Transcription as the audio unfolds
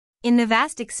In the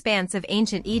vast expanse of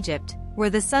ancient Egypt, where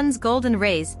the sun's golden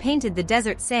rays painted the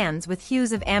desert sands with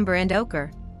hues of amber and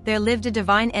ochre, there lived a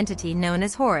divine entity known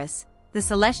as Horus, the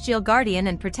celestial guardian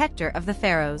and protector of the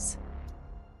pharaohs.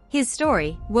 His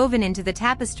story, woven into the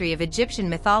tapestry of Egyptian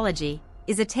mythology,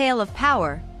 is a tale of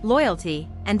power, loyalty,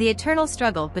 and the eternal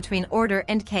struggle between order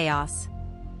and chaos.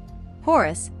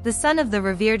 Horus, the son of the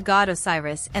revered god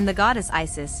Osiris and the goddess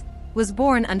Isis, was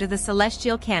born under the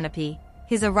celestial canopy,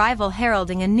 his arrival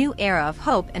heralding a new era of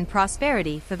hope and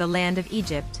prosperity for the land of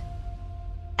Egypt.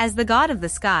 As the god of the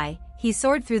sky, he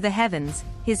soared through the heavens,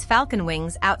 his falcon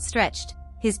wings outstretched,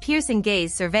 his piercing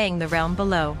gaze surveying the realm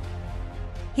below.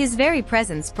 His very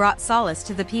presence brought solace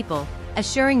to the people,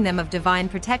 assuring them of divine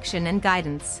protection and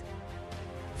guidance.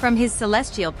 From his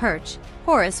celestial perch,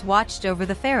 Horus watched over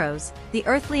the pharaohs, the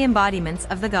earthly embodiments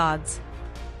of the gods.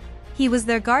 He was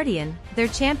their guardian, their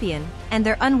champion, and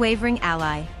their unwavering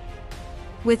ally.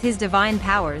 With his divine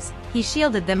powers, he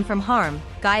shielded them from harm,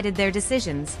 guided their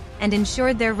decisions, and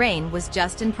ensured their reign was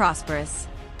just and prosperous.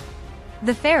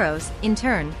 The pharaohs, in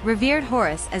turn, revered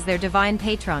Horus as their divine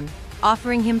patron,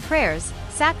 offering him prayers,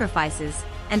 sacrifices,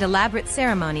 and elaborate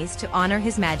ceremonies to honor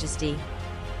his majesty.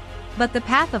 But the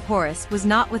path of Horus was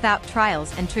not without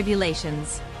trials and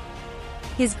tribulations.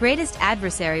 His greatest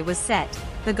adversary was Set,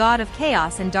 the god of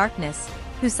chaos and darkness,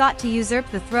 who sought to usurp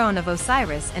the throne of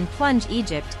Osiris and plunge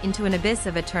Egypt into an abyss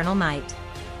of eternal night.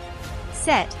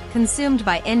 Set, consumed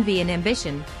by envy and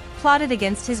ambition, plotted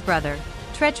against his brother,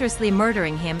 treacherously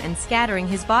murdering him and scattering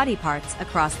his body parts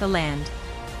across the land.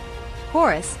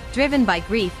 Horus, driven by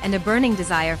grief and a burning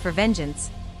desire for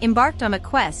vengeance, embarked on a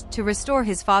quest to restore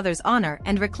his father's honor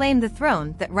and reclaim the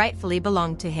throne that rightfully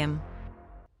belonged to him.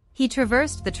 He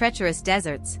traversed the treacherous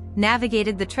deserts,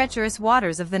 navigated the treacherous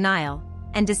waters of the Nile,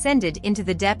 and descended into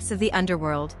the depths of the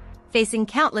underworld, facing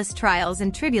countless trials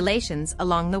and tribulations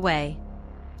along the way.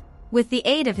 With the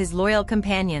aid of his loyal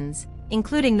companions,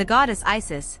 including the goddess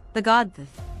Isis, the god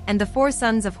Thoth, and the 4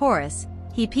 sons of Horus,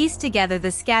 he pieced together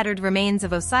the scattered remains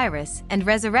of Osiris and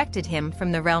resurrected him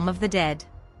from the realm of the dead.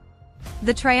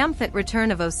 The triumphant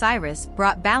return of Osiris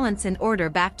brought balance and order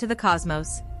back to the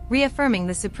cosmos, reaffirming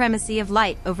the supremacy of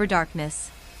light over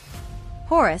darkness.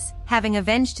 Horus, having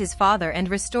avenged his father and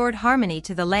restored harmony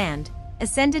to the land,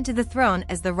 ascended to the throne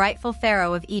as the rightful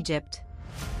pharaoh of Egypt.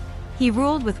 He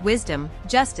ruled with wisdom,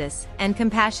 justice, and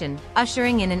compassion,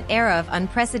 ushering in an era of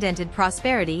unprecedented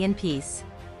prosperity and peace.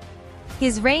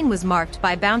 His reign was marked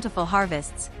by bountiful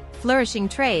harvests, flourishing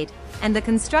trade, and the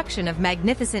construction of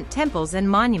magnificent temples and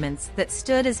monuments that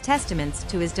stood as testaments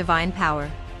to his divine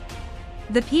power.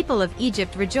 The people of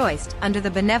Egypt rejoiced under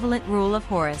the benevolent rule of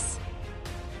Horus.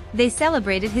 They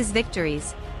celebrated his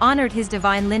victories, honored his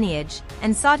divine lineage,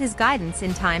 and sought his guidance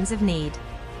in times of need.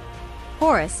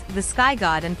 Horus, the sky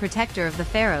god and protector of the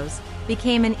pharaohs,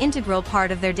 became an integral part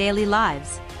of their daily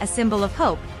lives, a symbol of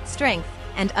hope, strength,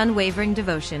 and unwavering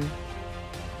devotion.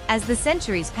 As the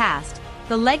centuries passed,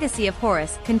 the legacy of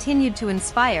Horus continued to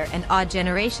inspire and awe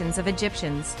generations of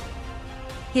Egyptians.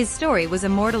 His story was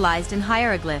immortalized in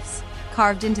hieroglyphs,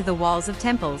 carved into the walls of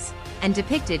temples, and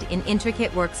depicted in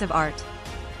intricate works of art.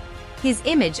 His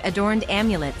image adorned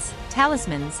amulets,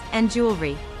 talismans, and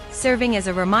jewelry, serving as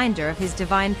a reminder of his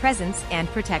divine presence and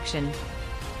protection.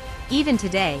 Even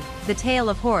today, the tale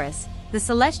of Horus, the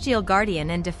celestial guardian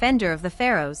and defender of the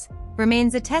pharaohs,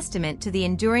 remains a testament to the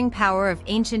enduring power of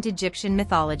ancient Egyptian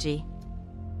mythology.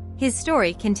 His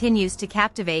story continues to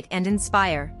captivate and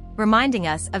inspire, reminding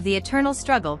us of the eternal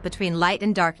struggle between light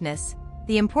and darkness,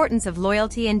 the importance of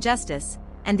loyalty and justice,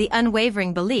 and the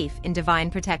unwavering belief in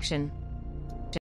divine protection.